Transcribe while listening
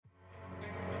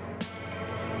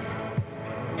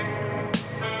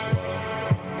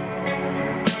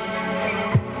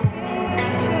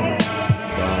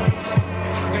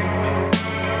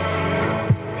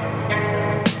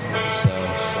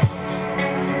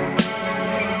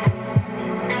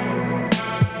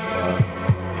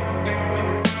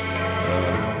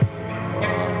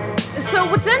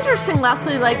interesting,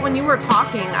 Leslie, like when you were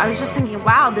talking, I was just thinking,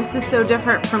 wow, this is so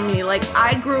different from me. Like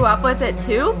I grew up with it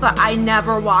too, but I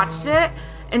never watched it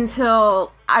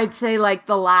until I'd say like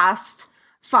the last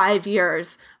 5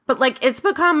 years. But like it's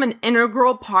become an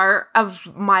integral part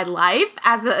of my life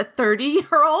as a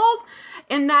 30-year-old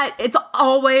in that it's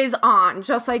always on,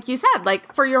 just like you said,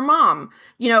 like for your mom,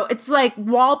 you know, it's like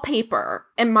wallpaper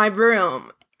in my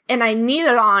room and I need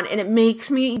it on and it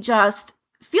makes me just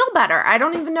feel better. I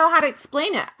don't even know how to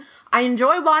explain it. I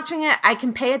enjoy watching it. I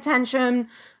can pay attention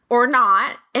or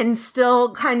not and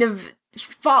still kind of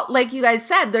fall, like you guys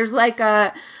said, there's like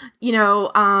a, you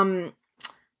know,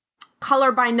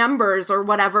 color by numbers or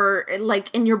whatever,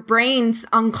 like in your brains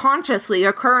unconsciously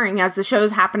occurring as the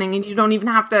show's happening, and you don't even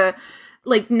have to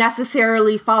like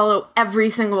necessarily follow every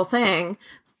single thing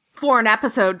for an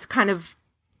episode to kind of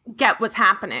get what's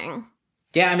happening.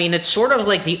 Yeah, I mean, it's sort of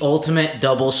like the ultimate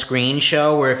double screen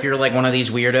show where if you're like one of these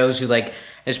weirdos who like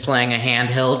is playing a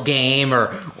handheld game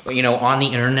or, you know, on the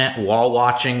internet while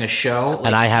watching a show. Like,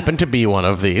 and I happen to be one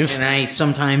of these. And I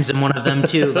sometimes am one of them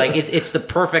too. Like it's the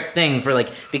perfect thing for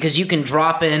like, because you can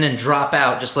drop in and drop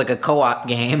out just like a co-op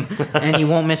game and you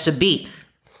won't miss a beat.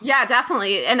 Yeah,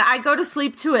 definitely. And I go to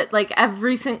sleep to it like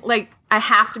every single, like I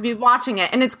have to be watching it.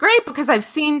 And it's great because I've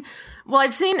seen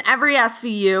every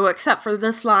SVU except for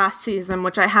this last season,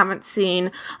 which I haven't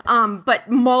seen, but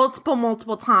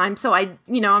multiple times. So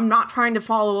I'm not trying to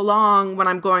follow along when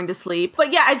I'm going to sleep.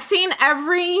 But yeah, I've seen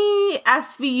every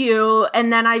SVU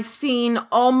and then I've seen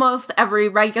almost every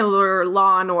regular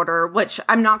Law and Order, which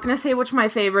I'm not going to say which my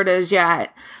favorite is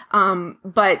yet.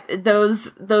 But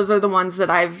those are the ones that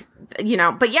I've,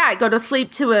 but yeah, I go to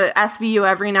sleep to a SVU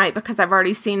every night because I've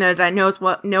already seen it. I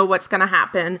know what's going to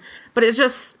happen, but it's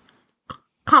just,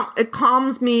 it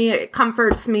calms me, it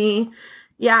comforts me.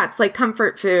 Yeah, it's like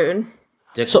comfort food.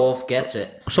 Dick Wolf gets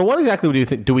it. So what exactly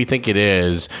do we think it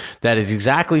is that is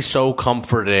exactly so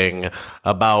comforting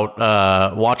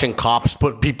about watching cops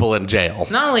put people in jail?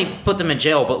 Not only put them in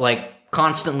jail, but like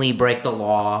constantly break the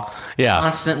law. Yeah.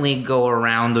 Constantly go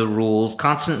around the rules.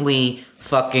 Constantly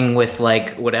fucking with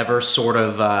like whatever sort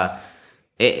of...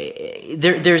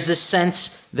 there's this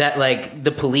sense that like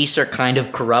the police are kind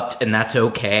of corrupt and that's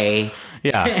okay.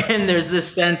 Yeah. And there's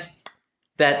this sense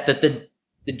that the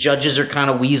judges are kind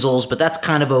of weasels, but that's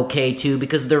kind of okay too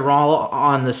because they're all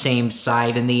on the same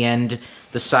side in the end,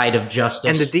 the side of justice.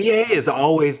 And the DA is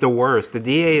always the worst. The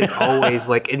DA is always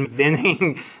like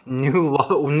inventing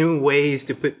new ways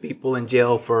to put people in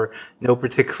jail for no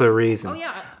particular reason. Oh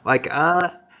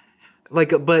yeah.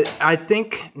 But I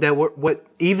think that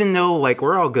even though like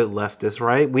we're all good leftists,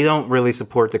 right? We don't really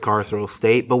support the carceral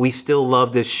state, but we still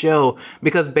love this show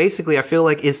because basically I feel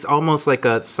like it's almost like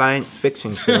a science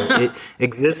fiction show. It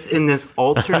exists in this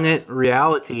alternate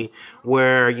reality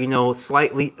where,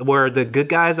 where the good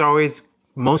guys are always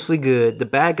mostly good, the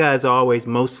bad guys are always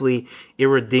mostly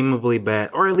irredeemably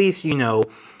bad, or at least,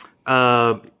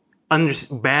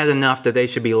 bad enough that they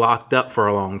should be locked up for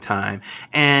a long time.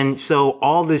 And so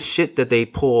all this shit that they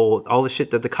pull, all the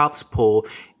shit that the cops pull,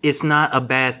 it's not a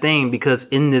bad thing because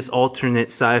in this alternate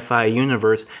sci-fi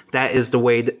universe, that is the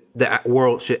way the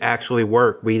world should actually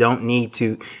work. We don't need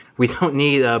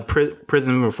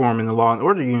prison reform in the Law and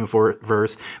Order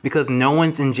universe because no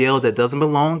one's in jail that doesn't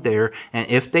belong there.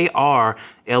 And if they are,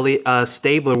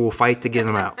 Stabler will fight to get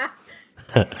them out.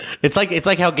 It's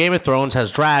like how Game of Thrones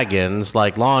has dragons,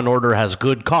 like Law and Order has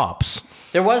good cops.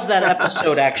 There was that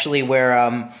episode actually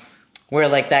where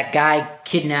like that guy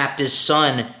kidnapped his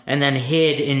son and then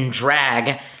hid in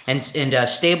drag, and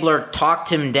Stabler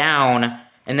talked him down,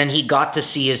 and then he got to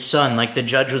see his son. Like the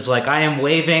judge was like, "I am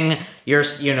waiving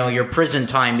your prison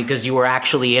time because you were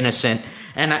actually innocent."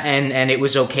 And it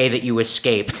was okay that you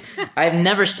escaped. I've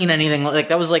never seen anything like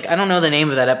that. Was like, I don't know the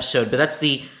name of that episode, but that's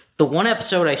the one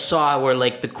episode I saw where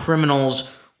like the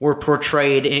criminals were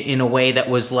portrayed in a way that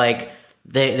was like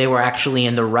they were actually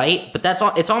in the right, but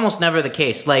it's almost never the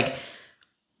case. Like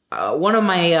one of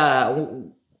my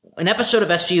an episode of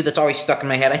SVU that's always stuck in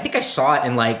my head. I think I saw it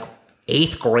in like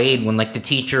 8th grade when like the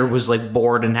teacher was like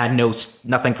bored and had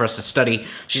nothing for us to study.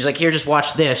 She's like, "Here, just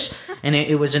watch this," and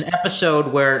it was an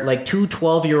episode where like two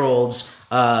 12-year-olds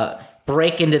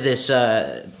break into this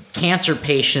cancer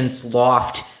patient's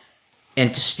loft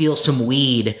and to steal some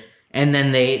weed, and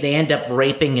then they end up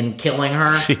raping and killing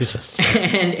her. Jesus.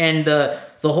 and the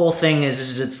whole thing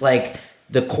is it's like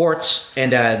the courts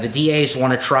and the DAs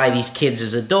want to try these kids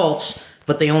as adults,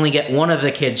 but they only get one of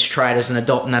the kids tried as an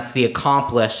adult, and that's the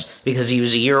accomplice because he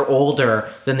was a year older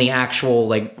than the actual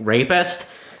like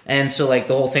rapist. And so like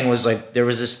the whole thing was like there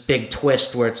was this big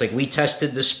twist where it's like we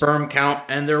tested the sperm count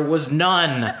and there was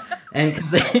none. and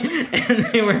because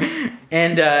they were,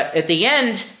 and at the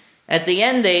end,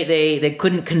 they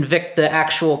couldn't convict the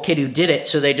actual kid who did it,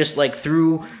 so they just like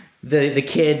threw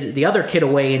the other kid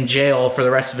away in jail for the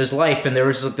rest of his life. And there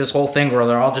was like, this whole thing where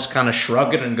they're all just kind of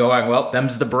shrugging and going, well,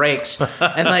 them's the breaks.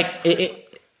 And like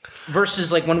it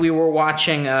versus like when we were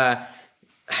watching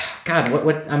God,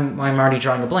 what I'm already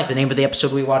drawing a blank. The name of the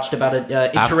episode we watched about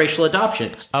interracial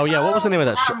adoptions. Oh yeah, what was the name of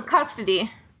that show? Custody.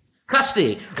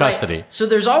 Custody. Custody. So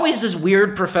there's always this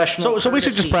weird professional. So we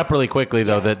should just prep really quickly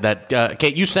though that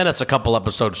Kate, you sent us a couple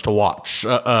episodes to watch,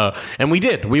 and we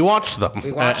did. We watched them,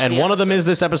 and one of them is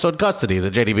this episode, Custody,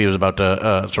 that JDB was about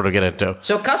to sort of get into.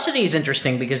 So Custody is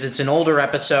interesting because it's an older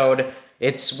episode.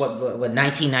 It's what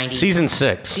 1990 season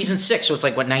 6. Season 6. So it's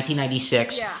like what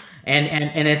 1996. Yeah.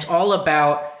 And it's all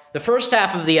about the first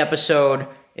half of the episode.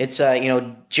 It's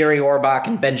Jerry Orbach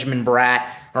and Benjamin Bratt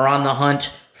are on the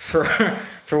hunt for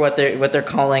what they're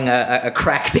calling a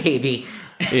crack baby.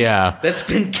 Yeah. That's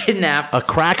been kidnapped. A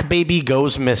crack baby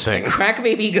goes missing. Crack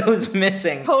baby goes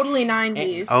missing. Totally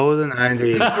 90s. The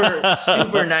 90s.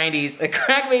 Super 90s. A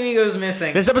crack baby goes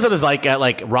missing. This episode is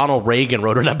like Ronald Reagan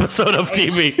wrote an episode of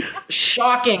TV.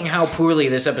 Shocking how poorly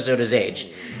this episode is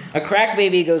aged. A crack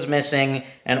baby goes missing,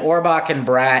 and Orbach and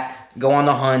Bratt go on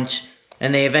the hunt,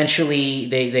 and they eventually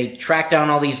they track down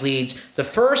all these leads. The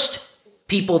first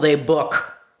people they book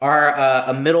are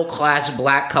a middle-class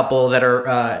black couple that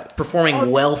are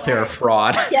performing welfare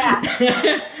fraud. Yeah.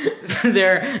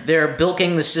 They're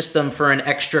bilking the system for an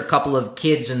extra couple of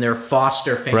kids in their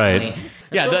foster family. Right.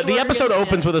 Yeah, the episode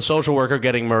opens with a social worker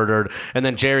getting murdered, and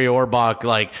then Jerry Orbach,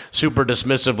 like, super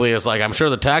dismissively is like, I'm sure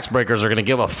the tax breakers are going to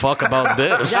give a fuck about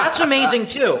this. That's amazing,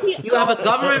 too. You have a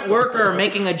government worker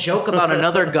making a joke about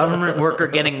another government worker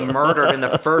getting murdered in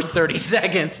the first 30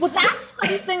 seconds. Well, that's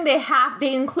something they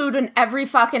include in every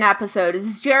fucking episode,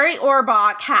 is Jerry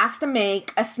Orbach has to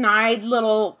make a snide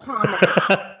little comment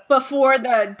before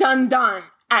the done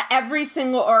at every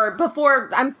single, or before,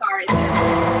 I'm sorry.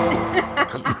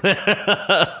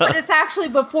 But it's actually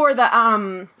before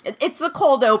the it's the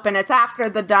cold open. It's after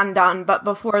the done, but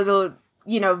before the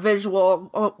visual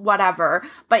or whatever.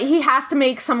 But he has to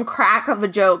make some crack of a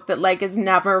joke that like is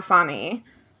never funny.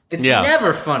 It's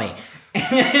never funny.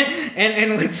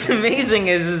 and what's amazing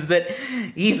is that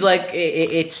he's like,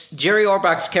 it's Jerry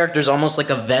Orbach's character is almost like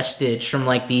a vestige from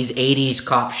like these 80s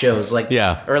cop shows, like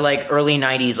or like early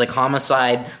 90s, like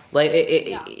Homicide. Like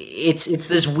it's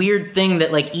this weird thing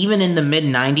that like even in the mid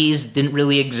 90s didn't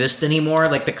really exist anymore.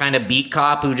 Like the kind of beat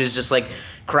cop who just like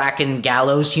cracking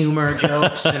gallows humor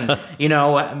jokes and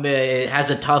has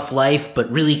a tough life but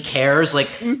really cares. Like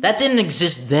that didn't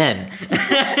exist then.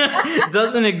 It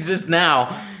doesn't exist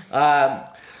now.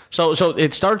 So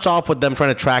it starts off with them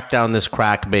trying to track down this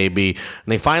crack baby,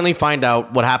 and they finally find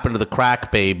out what happened to the crack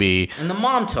baby. And the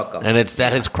mom took him. And it's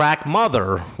that his crack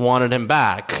mother wanted him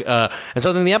back. And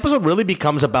so then the episode really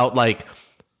becomes about, like,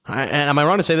 and am I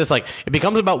wrong to say this? Like, it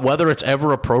becomes about whether it's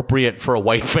ever appropriate for a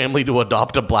white family to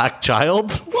adopt a black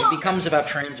child. It becomes about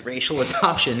transracial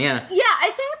adoption, yeah. Yeah,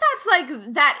 I think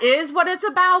that is what it's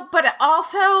about, but it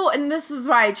also, and this is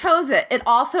why I chose it, it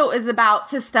also is about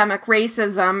systemic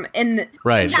racism.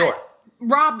 Right. Sure.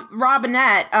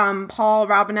 Robinette, Paul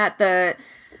Robinette, the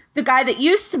guy that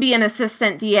used to be an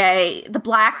assistant DA, the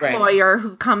black lawyer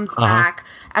who comes back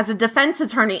as a defense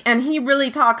attorney, and he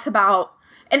really talks about,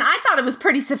 and I thought it was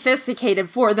pretty sophisticated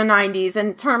for the 90s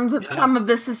in terms of some of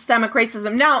the systemic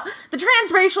racism. Now, the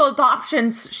transracial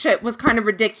adoptions shit was kind of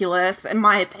ridiculous, in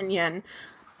my opinion.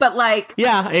 But like...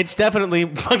 Yeah, it's definitely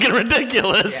fucking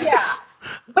ridiculous. Yeah.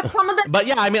 But some of the... But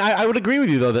yeah, I mean, I would agree with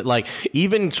you, though, that, like,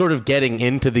 even sort of getting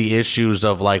into the issues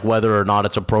of, like, whether or not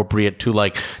it's appropriate to,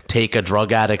 like, take a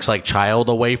drug addict's, like, child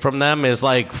away from them is,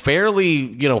 like,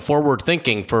 fairly,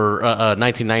 forward-thinking for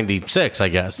 1996, I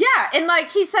guess. Yeah, and,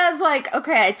 like, he says, like,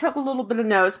 okay, I took a little bit of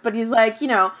notes, but he's like,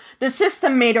 the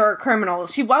system made her a criminal.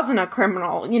 She wasn't a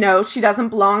criminal. She doesn't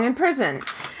belong in prison.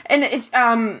 And it,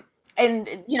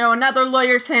 another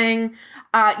lawyer saying,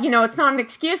 it's not an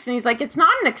excuse. And he's like, it's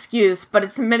not an excuse, but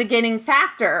it's a mitigating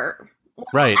factor.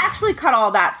 Right. I'll actually cut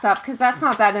all that stuff because that's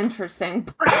not that interesting.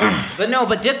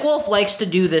 But Dick Wolf likes to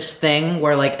do this thing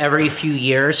where, like, every few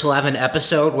years he'll have an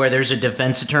episode where there's a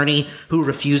defense attorney who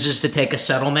refuses to take a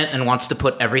settlement and wants to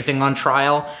put everything on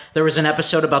trial. There was an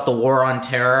episode about the War on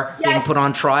Terror being put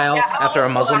on trial after a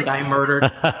Muslim guy murdered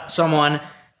someone.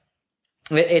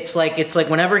 It's like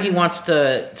whenever he wants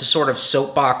to sort of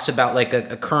soapbox about like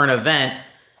a current event,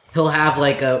 he'll have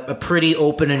like a pretty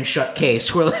open and shut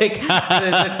case where like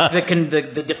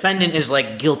the defendant is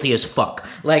like guilty as fuck.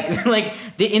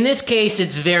 In this case,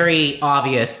 it's very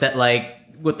obvious that like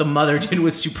what the mother did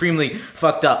was supremely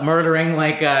fucked up, murdering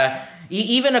like a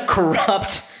even a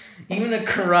corrupt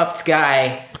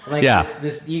guy. Like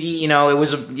this you know, it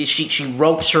was she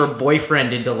ropes her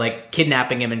boyfriend into like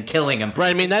kidnapping him and killing him. Right.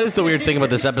 I mean, that is the weird thing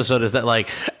about this episode is that like,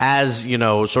 as you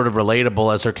know, sort of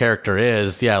relatable as her character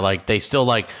is, like they still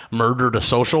like murdered a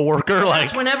social worker. Like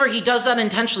that's whenever he does that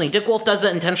intentionally. Dick Wolf does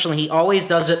that intentionally. He always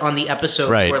does it on the episodes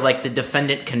where like the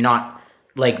defendant cannot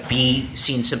like be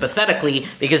seen sympathetically,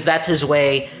 because that's his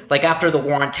way. Like after the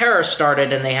War on Terror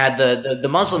started and they had the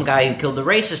Muslim guy who killed the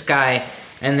racist guy,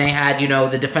 and they had, you know,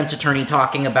 the defense attorney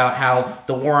talking about how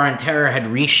the War on Terror had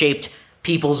reshaped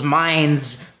people's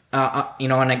minds, you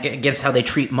know, and against how they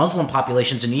treat Muslim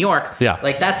populations in New York. Yeah.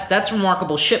 Like that's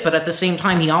remarkable shit. But at the same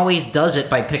time, he always does it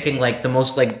by picking like the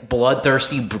most like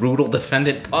bloodthirsty, brutal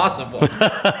defendant possible.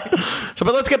 But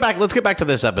let's get back to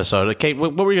this episode. Kate,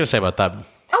 what were you going to say about that?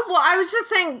 Oh, well, I was just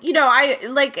saying, you know,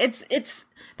 it's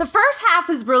the first half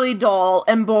is really dull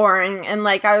and boring, and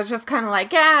like I was just kind of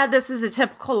like, yeah, this is a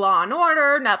typical Law and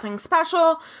Order, nothing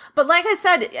special. But like I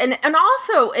said, and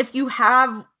also if you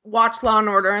have watched Law and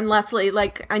Order, and Leslie,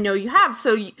 like I know you have,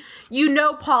 so you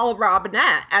know Paul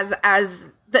Robinette as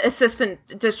the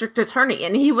assistant district attorney,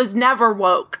 and he was never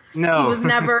woke. No, he was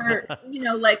never, you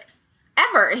know, like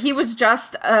ever. He was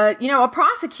just you know, a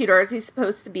prosecutor as he's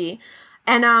supposed to be,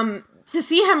 and to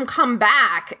see him come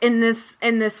back in this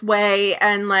way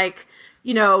and like,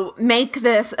 you know, make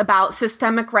this about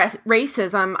systemic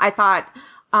racism, I thought,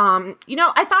 you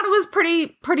know, I thought it was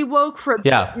pretty woke for the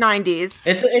 90s.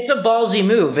 It's a ballsy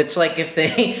move. It's like if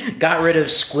they got rid of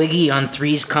Squiggy on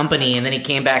Three's Company and then he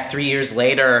came back 3 years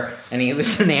later and he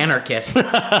was an anarchist.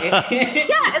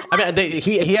 I mean,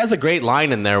 he has a great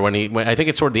line in there when I think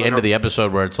it's toward the end of the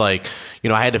episode where it's like, you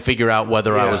know, I had to figure out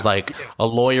whether I was like a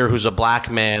lawyer who's a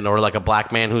black man or like a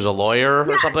black man who's a lawyer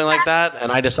or something like that, and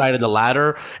I decided the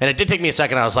latter. And it did take me a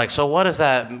second. I was like, so what is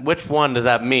that? Which one does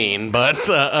that mean? But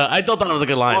I still thought it was a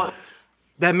good line. Well,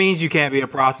 that means you can't be a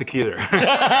prosecutor.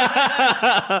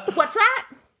 What's that?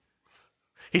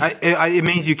 It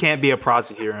means you can't be a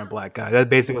prosecutor and a black guy. That's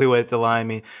basically what the line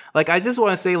means. Like, I just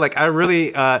want to say, like, I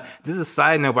really, this is a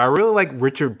side note, but I really like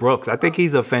Richard Brooks. I think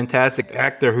he's a fantastic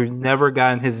actor who's never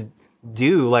gotten his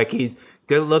due. Like, he's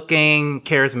good looking,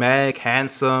 charismatic,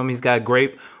 handsome. He's got a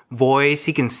great voice.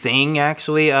 He can sing,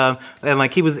 actually. And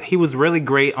like, he was really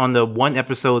great on the one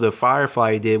episode of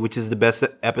Firefly he did, which is the best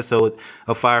episode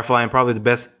of Firefly and probably the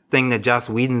best thing that Joss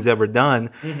Whedon's ever done.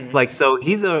 Mm-hmm. Like, so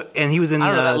he was in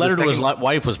that letter to his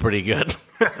wife was pretty good.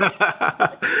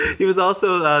 He was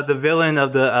also the villain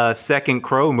of the second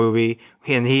Crow movie,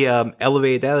 and he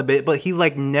elevated that a bit, but he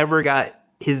like never got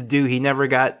his due. He never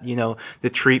got, you know, the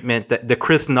treatment, the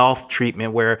Chris Noth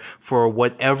treatment, where for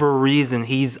whatever reason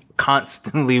he's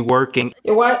constantly working.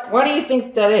 Yeah, why do you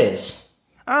think that is?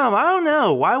 I don't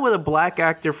know. Why would a black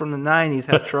actor from the 90s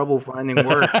have trouble finding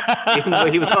work, even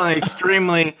though he was on an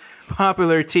extremely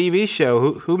popular TV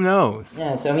show? Who knows?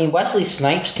 Yeah, I mean, Wesley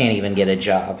Snipes can't even get a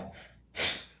job.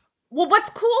 Well, what's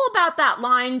cool about that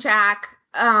line, Jack,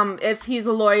 if he's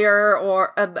a lawyer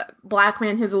or a black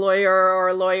man who's a lawyer or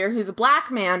a lawyer who's a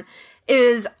black man,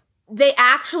 is they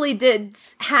actually did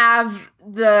have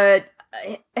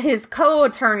his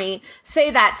co-attorney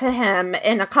say that to him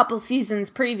in a couple seasons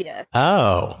previous.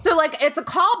 Oh. So, like, it's a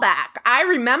callback. I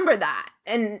remember that.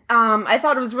 And I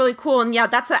thought it was really cool. And, yeah,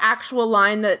 that's the actual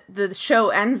line that the show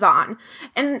ends on.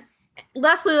 And,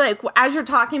 Leslie, like, as you're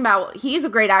talking about, he's a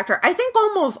great actor. I think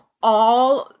almost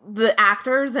all the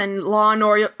actors in Law and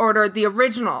Order, the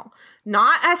original,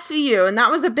 not SVU. And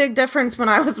that was a big difference when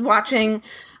I was watching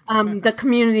the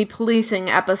community policing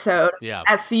episode,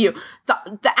 SVU.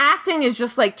 The acting is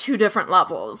just like two different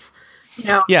levels, you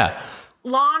know? Yeah.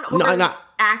 Law and Order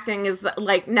acting is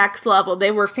like next level.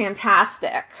 They were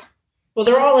fantastic. Well,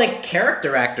 they're all like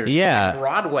character actors. Yeah. Like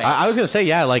Broadway. I was going to say,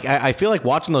 yeah, like I feel like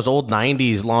watching those old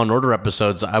 90s Law and Order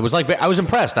episodes, I was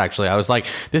impressed, actually. I was like,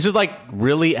 this is like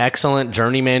really excellent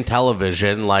journeyman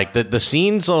television. Like the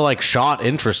scenes are like shot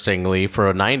interestingly for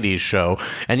a 90s show.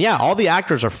 And yeah, all the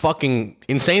actors are fucking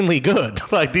insanely good.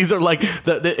 Like these are like,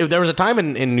 there was a time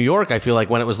in New York, I feel like,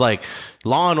 when it was like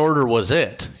Law and Order was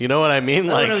it. You know what I mean?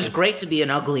 Like, it was great to be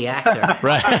an ugly actor.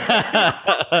 Right.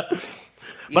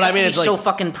 But I mean, it's like, so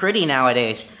fucking pretty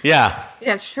nowadays. Yeah.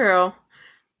 Yeah, it's true.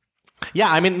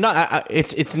 Yeah, I mean,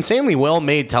 it's insanely well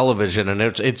made television, and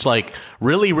it's like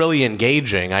really, really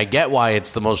engaging. I get why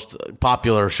it's the most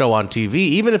popular show on TV,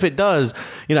 even if it does,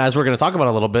 you know, as we're going to talk about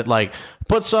a little bit, like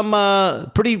put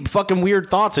some pretty fucking weird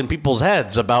thoughts in people's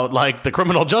heads about like the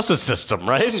criminal justice system,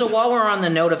 right? So while we're on the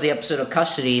note of the episode of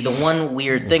Custody, the one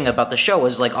weird thing about the show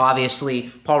is like obviously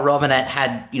Paul Robinette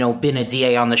had, you know, been a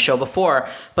DA on the show before,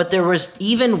 but there was,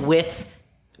 even with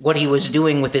what he was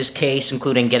doing with his case,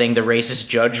 including getting the racist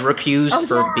judge recused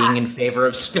for being in favor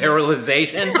of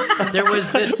sterilization. There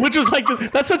was this, which was like,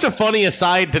 that's such a funny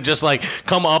aside to just like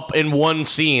come up in one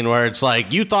scene where it's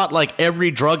like, you thought like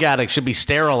every drug addict should be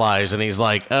sterilized, and he's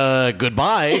like,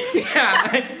 goodbye.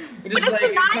 Yeah.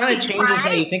 It kind of changes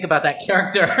how you think about that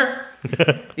character.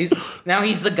 He's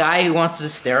the guy who wants to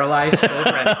sterilize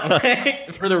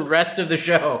children for the rest of the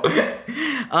show.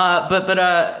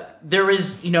 But there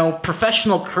is,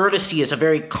 professional courtesy is a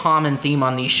very common theme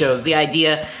on these shows. The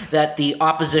idea that the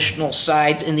oppositional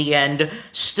sides in the end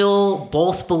still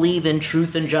both believe in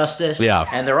truth and justice. Yeah.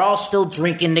 And they're all still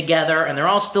drinking together and they're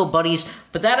all still buddies.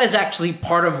 But that is actually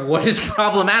part of what is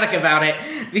problematic about it,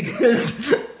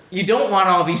 because you don't want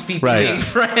all these people being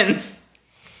friends.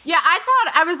 Yeah,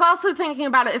 I was also thinking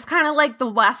about it. It's kind of like the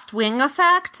West Wing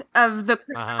effect of the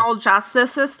criminal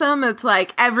justice system. It's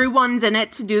like everyone's in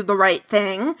it to do the right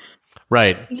thing.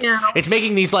 Right. Yeah. It's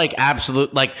making these like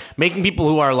absolute, like making people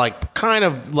who are like kind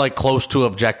of like close to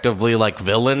objectively like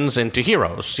villains into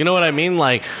heroes. You know what I mean?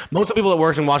 Like most of the people that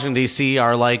work in Washington, D.C.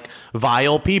 are like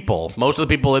vile people. Most of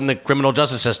the people in the criminal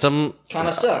justice system kind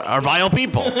of suck. Are vile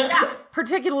people. Yeah,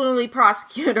 particularly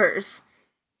prosecutors.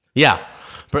 Yeah.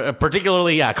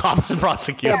 Particularly, cops and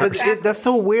prosecutors. Yeah, but that's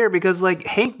so weird because, like,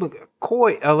 Hank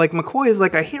McCoy, McCoy is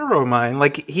like a hero of mine.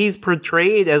 Like, he's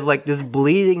portrayed as like this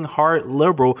bleeding heart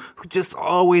liberal who just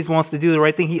always wants to do the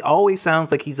right thing. He always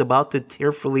sounds like he's about to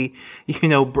tearfully,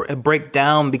 break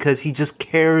down because he just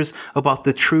cares about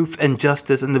the truth and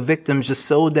justice and the victims just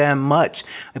so damn much.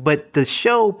 But the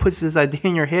show puts this idea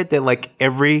in your head that like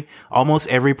almost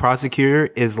every prosecutor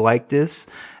is like this.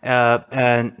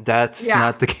 And that's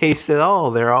not the case at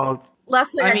all. They're all...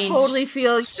 Leslie, I totally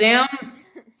feel... Sam,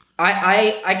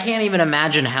 I can't even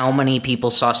imagine how many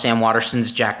people saw Sam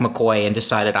Waterston's Jack McCoy and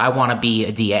decided, I want to be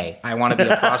a DA. I want to be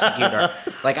a prosecutor.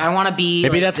 Like, I want to be...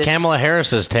 Maybe that's Kamala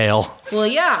Harris's tale. Well,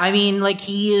 yeah. I mean, like,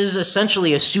 he is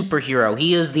essentially a superhero.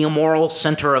 He is the immoral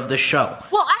center of the show.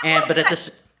 Well,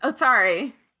 Oh,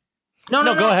 sorry. No,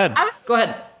 go ahead. Go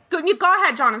ahead. Go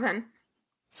ahead, Jonathan.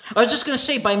 I was just going to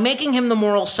say, by making him the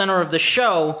moral center of the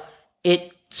show,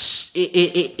 it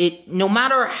no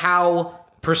matter how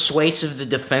persuasive the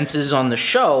defense is on the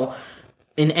show,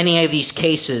 in any of these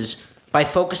cases, by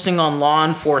focusing on law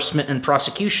enforcement and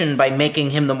prosecution, by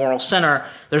making him the moral center,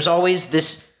 there's always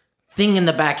this thing in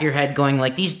the back of your head going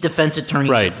like, these defense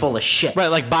attorneys are full of shit. Right,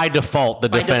 like by default, the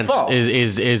defense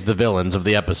is the villains of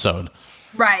the episode.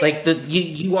 Right. Like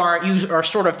you are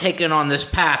sort of taken on this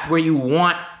path where you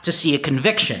want to see a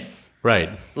conviction. Right.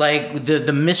 Like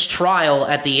the mistrial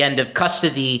at the end of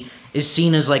custody is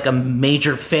seen as like a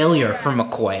major failure for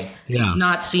McCoy. Yeah. It's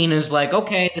not seen as like,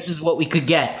 okay, this is what we could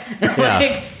get.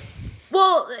 Yeah.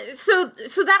 Well, so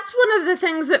that's one of the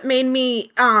things that made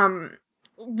me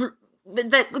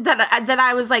that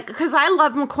I was like, because I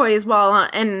love McCoy as well,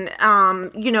 and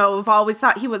I've always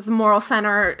thought he was the moral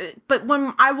center. But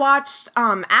when I watched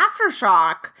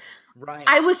Aftershock, right,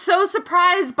 I was so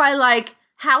surprised by like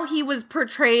how he was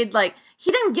portrayed. Like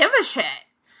he didn't give a shit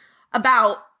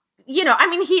about, he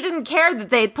didn't care that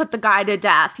they'd put the guy to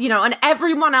death, and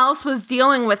everyone else was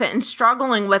dealing with it and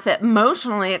struggling with it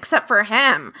emotionally except for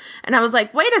him. And I was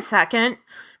like, wait a second,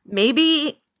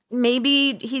 maybe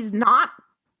he's not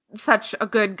such a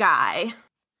good guy.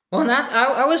 Well,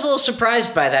 I was a little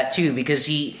surprised by that too, because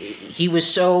he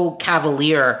was so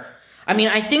cavalier. I mean,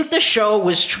 I think the show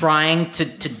was trying to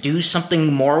do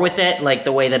something more with it, like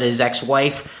the way that his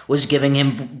ex-wife was giving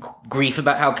him grief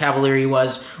about how cavalier he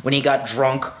was when he got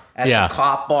drunk at the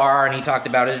cop bar, and he talked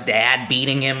about his dad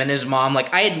beating him and his mom.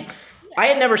 Like, I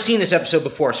had never seen this episode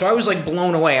before, so I was like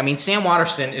blown away. I mean, Sam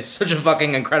Waterston is such a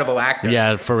fucking incredible actor.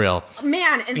 Yeah, for real.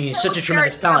 Man, and he's such a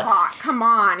tremendous talent. Come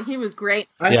on, he was great.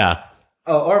 Yeah.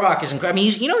 Oh, Orbach is incredible. I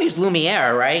mean, he's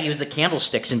Lumiere, right? He was the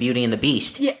candlesticks in Beauty and the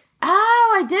Beast. Yeah.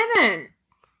 Oh, I didn't.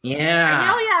 Yeah. I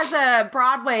know he has a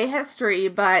Broadway history,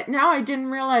 but no, I didn't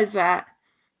realize that.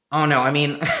 Oh no, I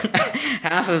mean,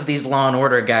 half of these Law and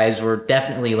Order guys were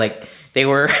definitely like they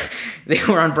were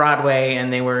on Broadway,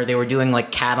 and they were doing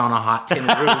like Cat on a Hot Tin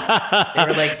Roof. They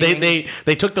were like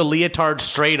they took the leotard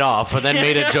straight off and then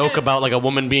made a joke about like a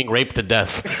woman being raped to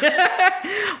death.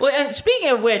 Well, and speaking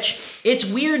of which, it's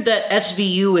weird that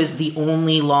SVU is the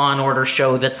only Law and Order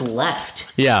show that's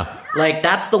left. Yeah. Like,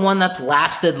 that's the one that's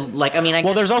lasted, like, I mean, I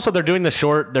guess... there's also, they're doing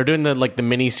the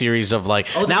mini series of, like...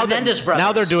 Oh, the Menendez brothers.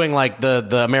 Now they're doing, like,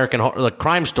 the American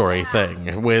Crime Story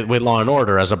thing with Law and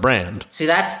Order as a brand. See,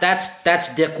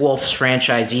 that's Dick Wolf's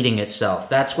franchise eating itself.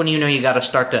 That's when you know you gotta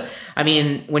start to... I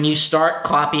mean, when you start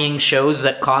copying shows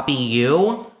that copy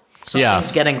you...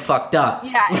 something's getting fucked up.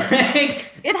 Yeah.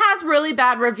 It has really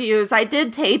bad reviews. I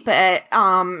did tape it.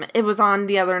 It was on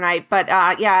the other night, but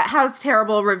yeah, it has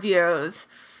terrible reviews.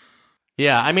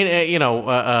 Yeah, I mean,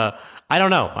 I don't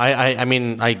know. I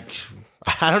mean,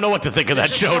 I don't know what to think of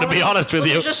that show, to be honest with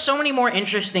you. There's just so many more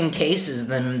interesting cases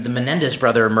than the Menendez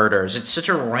brother murders. It's such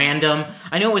a random...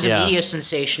 I know it was a media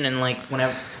sensation in, like,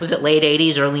 whenever... Was it late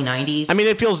 80s, early 90s? I mean,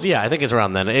 it feels... Yeah, I think it's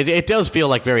around then. It does feel,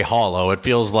 like, very hollow. It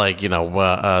feels like,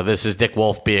 this is Dick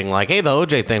Wolf being like, hey, the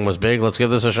OJ thing was big. Let's give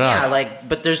this a shot. Yeah, like,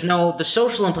 but there's no... The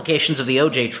social implications of the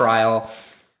OJ trial...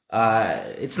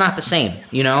 it's not the same,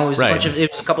 It was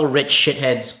it was a couple of rich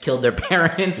shitheads killed their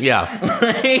parents. Yeah,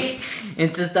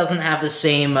 it just doesn't have the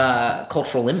same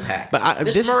cultural impact. But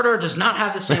this murder does not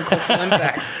have the same cultural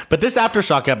impact. But this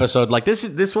Aftershock episode, like this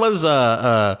was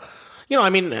I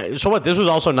mean, so what? This was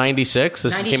also 96.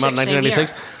 This came out in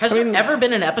 1996. Has there ever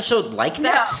been an episode like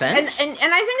that since? And I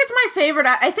think it's my favorite.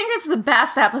 I think it's the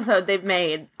best episode they've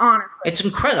made. Honestly, it's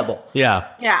incredible. Yeah.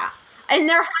 And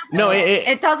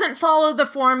it doesn't follow the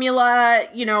formula,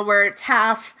 where it's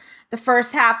half. The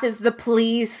first half is the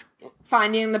police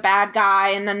finding the bad guy,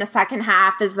 and then the second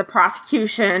half is the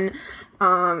prosecution,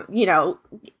 in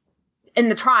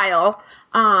the trial,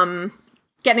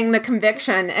 getting the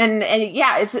conviction. And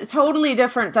yeah, it's totally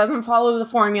different. Doesn't follow the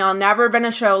formula. Never been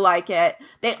a show like it.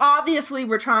 They obviously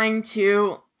were trying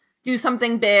to do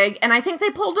something big, and I think they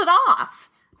pulled it off.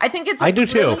 I think it's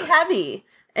really heavy.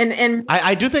 And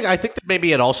I think that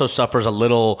maybe it also suffers a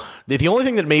little. The only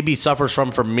thing that maybe suffers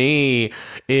from for me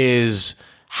is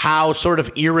how sort of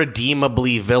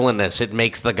irredeemably villainous it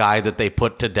makes the guy that they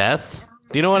put to death.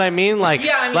 Do you know what I mean? Like,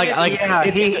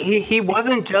 he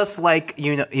wasn't just like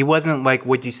he wasn't like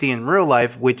what you see in real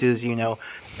life, which is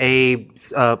a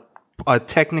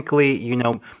technically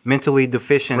mentally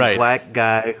deficient black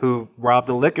guy who robbed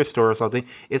a liquor store or something.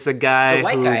 It's a guy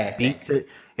who beats it.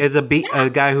 Is a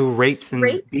guy who rapes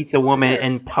and beats a woman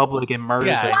in public and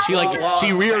murders her.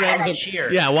 She rear ends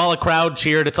him. Yeah, while a crowd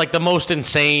cheered. It's like the most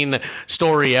insane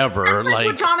story ever. That's like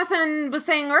what Jonathan was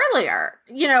saying earlier.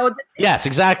 Yes,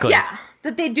 exactly. Yeah,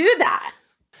 that they do that.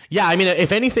 Yeah, I mean,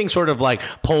 if anything sort of like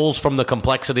pulls from the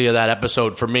complexity of that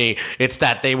episode for me, it's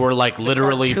that they were like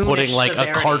literally putting like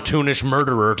a cartoonish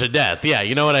murderer to death. Yeah,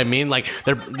 you know what I mean? Like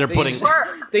they're putting.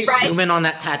 They zoom in on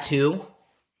that tattoo.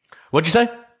 What'd you say?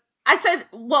 I said,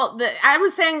 well, I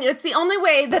was saying it's the only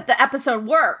way that the episode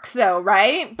works, though,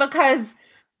 right? Because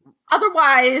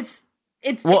otherwise,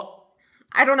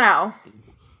 I don't know.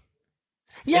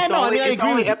 Yeah, it's the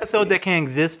only episode that can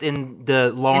exist in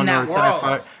the longer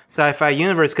sci-fi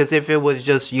universe. Because if it was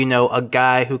just a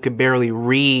guy who could barely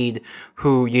read,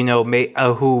 who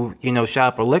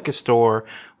shot up a liquor store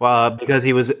because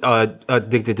he was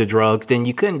addicted to drugs, then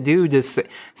you couldn't do this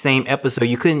same episode.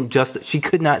 You couldn't she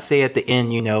could not say at the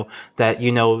end, that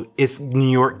it's New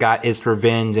York got its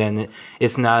revenge and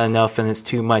it's not enough and it's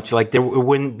too much. Like it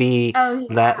wouldn't be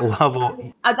that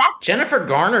level. Jennifer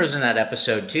Garner's in that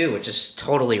episode too, which is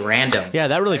totally random. Yeah,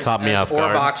 that really caught me off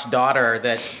guard. Orbach's daughter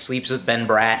that sleeps with Ben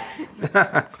Bratt.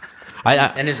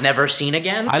 And is never seen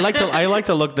again. I like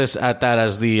to look at that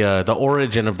as the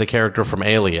origin of the character from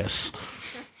Alias.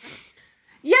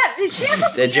 Yeah, she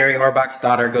has Jerry Orbach's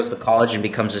daughter goes to college and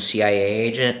becomes a CIA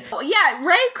agent. Yeah,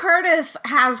 Ray Curtis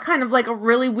has kind of like a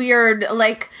really weird,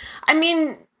 what's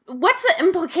the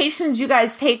implications you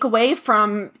guys take away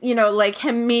from, like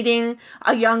him meeting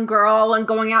a young girl and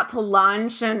going out to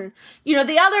lunch and,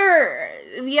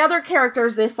 the other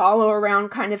characters they follow around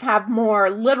kind of have more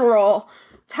literal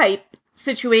type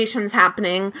situations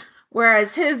happening,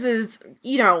 whereas his is,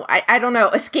 I don't know,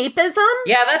 escapism?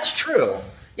 Yeah, that's true.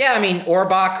 Yeah, I mean,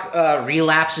 Orbach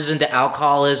relapses into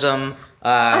alcoholism.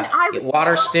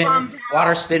 Waterston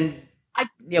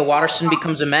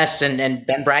becomes a mess, and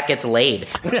Ben Bratt gets laid.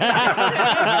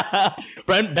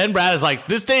 Ben Bratt is like,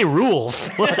 this day rules.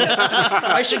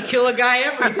 I should kill a guy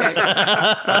every day.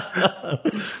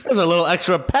 There's a little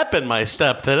extra pep in my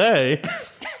step today.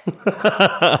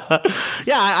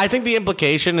 Yeah, I think the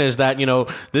implication is that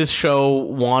this show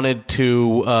wanted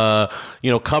to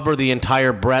cover the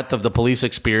entire breadth of the police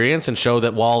experience and show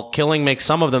that while killing makes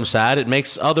some of them sad, it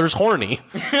makes others horny.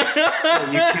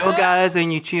 You kill guys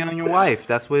and you cheat on your wife.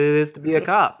 That's what it is to be a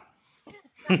cop.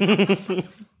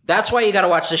 That's why you got to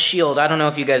watch The Shield. I don't know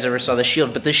if you guys ever saw The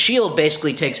Shield, but The Shield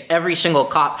basically takes every single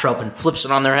cop trope and flips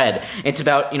it on their head. It's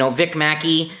about Vic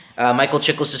Mackey. Michael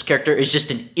Chiklis' character is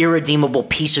just an irredeemable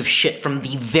piece of shit from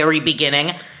the very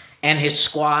beginning, and his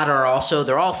squad they're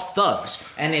all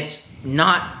thugs, and it's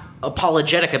not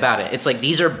apologetic about it. It's like,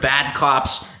 these are bad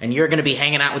cops, and you're going to be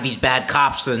hanging out with these bad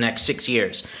cops for the next 6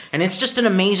 years. And it's just an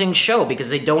amazing show because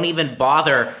they don't even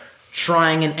bother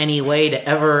trying in any way to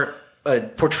ever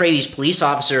portray these police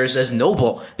officers as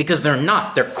noble, because they're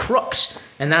not. They're crooks,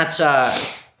 and that's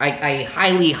I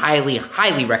highly, highly,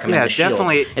 highly recommend The Shield.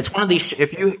 Definitely. It's one of these.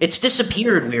 It's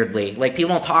disappeared weirdly. Like,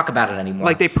 people don't talk about it anymore.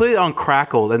 Like, they put it on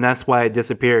Crackle, and that's why it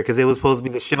disappeared, because it was supposed to be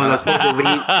the show that was supposed to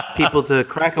lead people to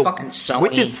Crackle, Fucking Sony.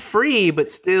 which is free, but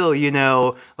still,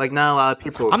 like, not a lot of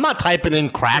people. I'm not typing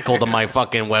in Crackle to my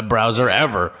fucking web browser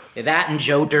ever. That and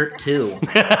Joe Dirt too.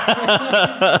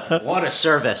 What a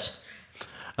service.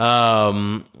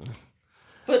 But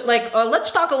like,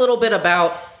 let's talk a little bit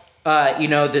about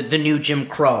the new Jim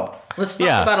Crow. Let's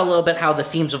talk about a little bit how the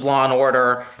themes of Law and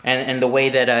Order and the way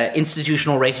that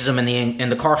institutional racism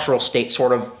and the carceral state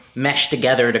sort of mesh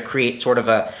together to create sort of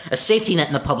a safety net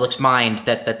in the public's mind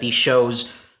that these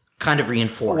shows kind of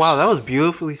reinforce. Wow, that was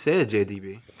beautifully said,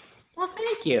 JDB. Well,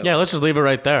 thank you. Yeah, let's just leave it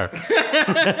right there.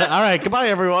 All right, goodbye,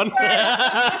 everyone.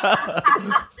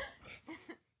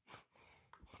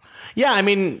 Yeah, I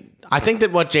mean, I think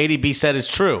that what JDB said is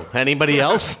true. Anybody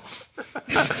else?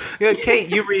 Yeah, Kate,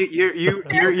 you're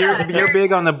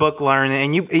big on the book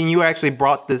learning, and you actually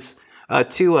brought this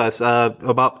to us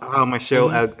about how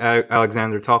Michelle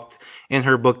Alexander talked in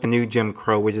her book, The New Jim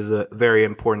Crow, which is a very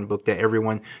important book that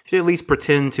everyone should at least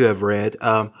pretend to have read.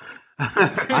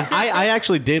 I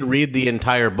actually did read the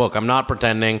entire book. I'm not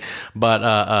pretending, but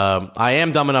I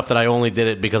am dumb enough that I only did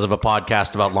it because of a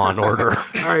podcast about Law and Order.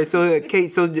 All right, so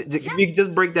Kate, so you can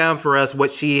just break down for us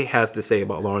what she has to say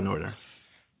about Law and Order.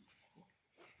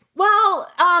 Well,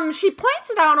 she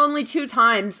points it out only 2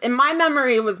 times. In my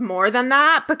memory, it was more than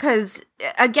that because,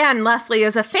 again, Leslie,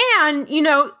 as a fan,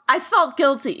 I felt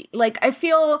guilty. Like, I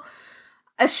feel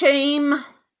ashamed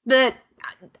that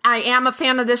I am a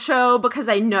fan of the show because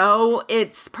I know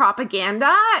it's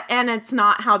propaganda and it's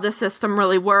not how the system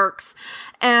really works.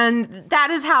 And that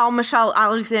is how Michelle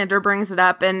Alexander brings it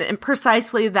up, and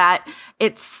precisely that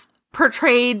it's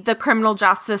portrayed the criminal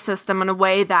justice system in a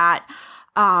way that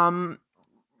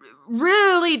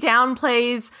really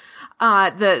downplays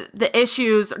the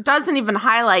issues, doesn't even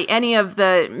highlight any of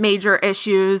the major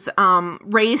issues,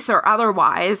 race or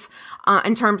otherwise,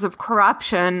 in terms of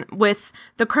corruption with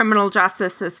the criminal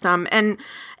justice system. And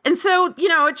so,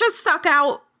 it just stuck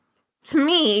out to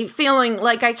me, feeling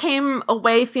like I came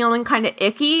away feeling kind of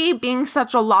icky, being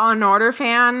such a Law and Order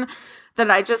fan,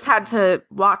 that I just had to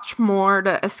watch more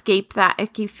to escape that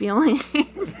icky feeling.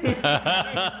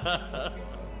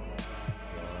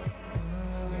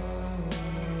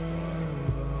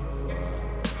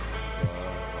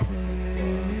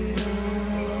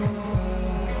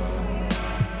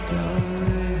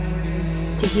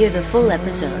 To hear the full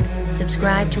episode,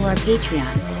 subscribe to our Patreon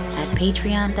at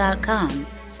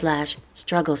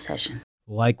patreon.com/struggle session.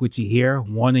 Like what you hear?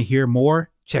 Want to hear more?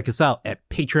 Check us out at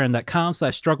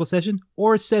patreon.com/struggle session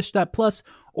or sesh.plus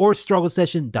or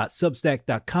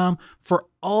strugglesession.substack.com for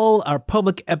all our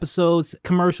public episodes,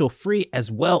 commercial free,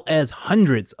 as well as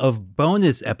hundreds of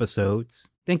bonus episodes.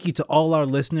 Thank you to all our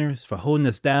listeners for holding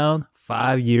us down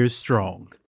 5 years strong.